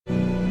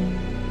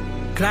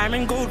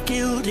Climbing gold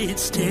gilded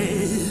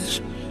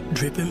stairs,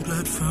 dripping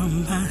blood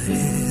from my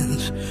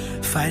hands,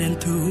 fighting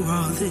through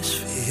all this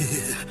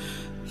fear.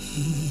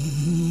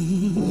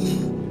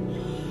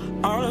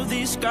 All of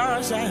these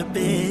scars I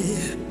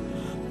bear,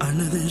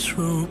 under this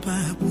robe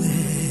I wear.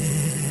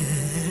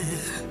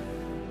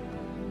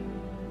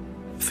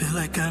 Feel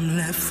like I'm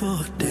left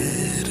for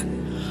dead.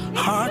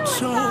 Heart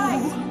so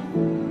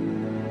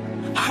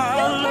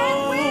hollow.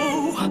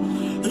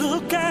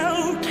 Look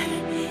out,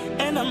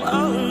 and I'm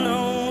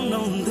alone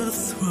on the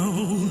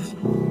throne.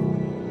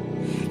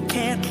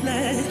 Can't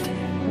let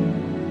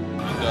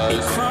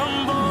it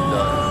crumble.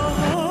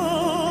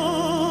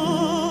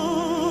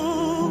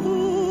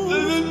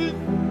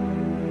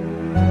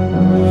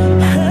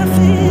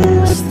 Heavy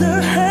is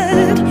the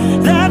head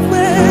that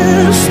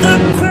wears the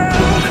crown.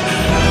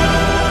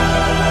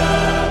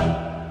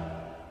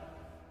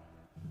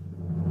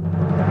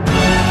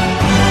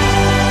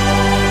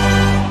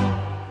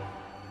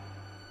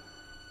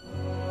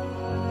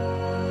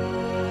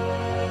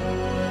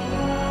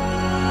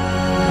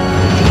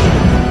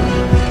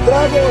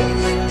 Drago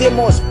is the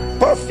most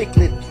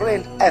perfectly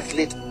trained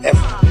athlete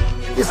ever.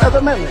 This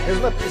other man has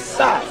not the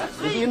size,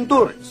 the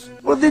endurance,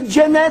 or the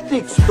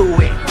genetics to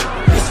win.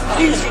 It's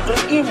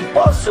physically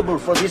impossible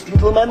for this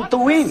little man to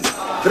win.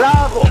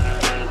 Drago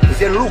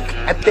is a look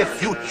at the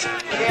future.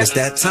 It's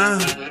that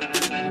time.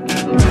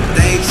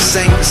 Things just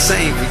ain't the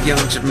same for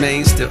young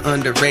Jermaine, still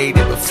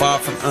underrated, but far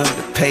from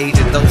underpaid.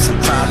 And though some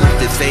problems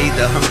that fade,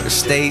 the hunger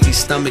stayed. These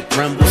stomach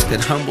rumbles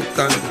could humble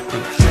thunder.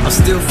 I'm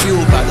still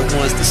fueled by the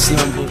ones that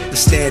slumber, that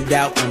stand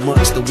out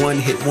amongst the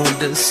one-hit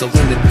wonders. So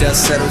when the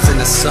dust settles and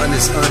the sun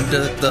is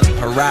under the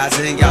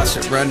horizon, y'all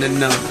should run the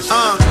numbers.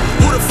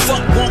 Who the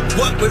fuck want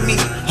what with me?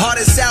 Heart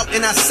is out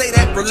and I say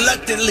that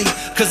reluctantly,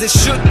 cause it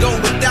should go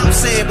without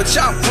saying, but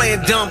y'all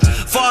playing dumb.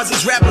 Far as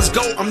these rappers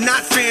go, I'm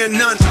not fearing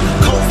none.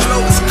 Cold flow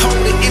is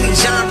cold in any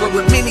genre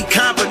with many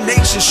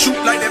combinations. Shoot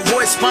like that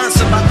boy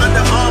sponsored by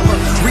Under Armour.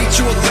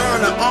 Reach you a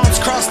gun, arms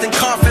crossed and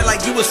coughing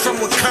like you was from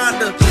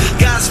Wakanda.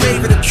 God's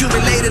favorite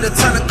accumulated a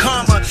ton of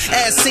karma.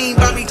 As seen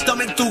by me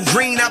thumbing through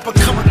green, I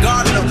become a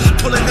gardener.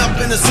 Pulling up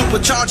in a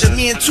supercharger,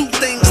 me and two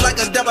things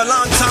like a double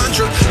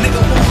entendre.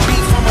 Nigga won't be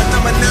from a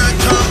number 9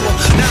 combo.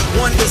 Not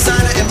one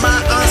designer in my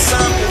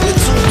ensemble. We're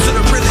tuned to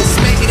the realest,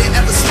 maybe they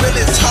ever spill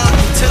it's hard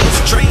until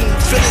it's drained.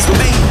 Feel his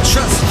pain,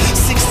 trust.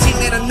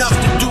 16 ain't enough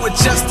to do it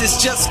justice.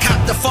 Just cop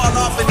to fall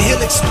off and he'll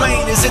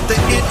explain. Is it the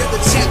end of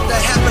the chapter?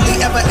 Happily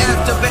ever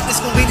after? Bet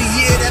this gon' be the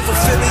year that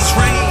fulfill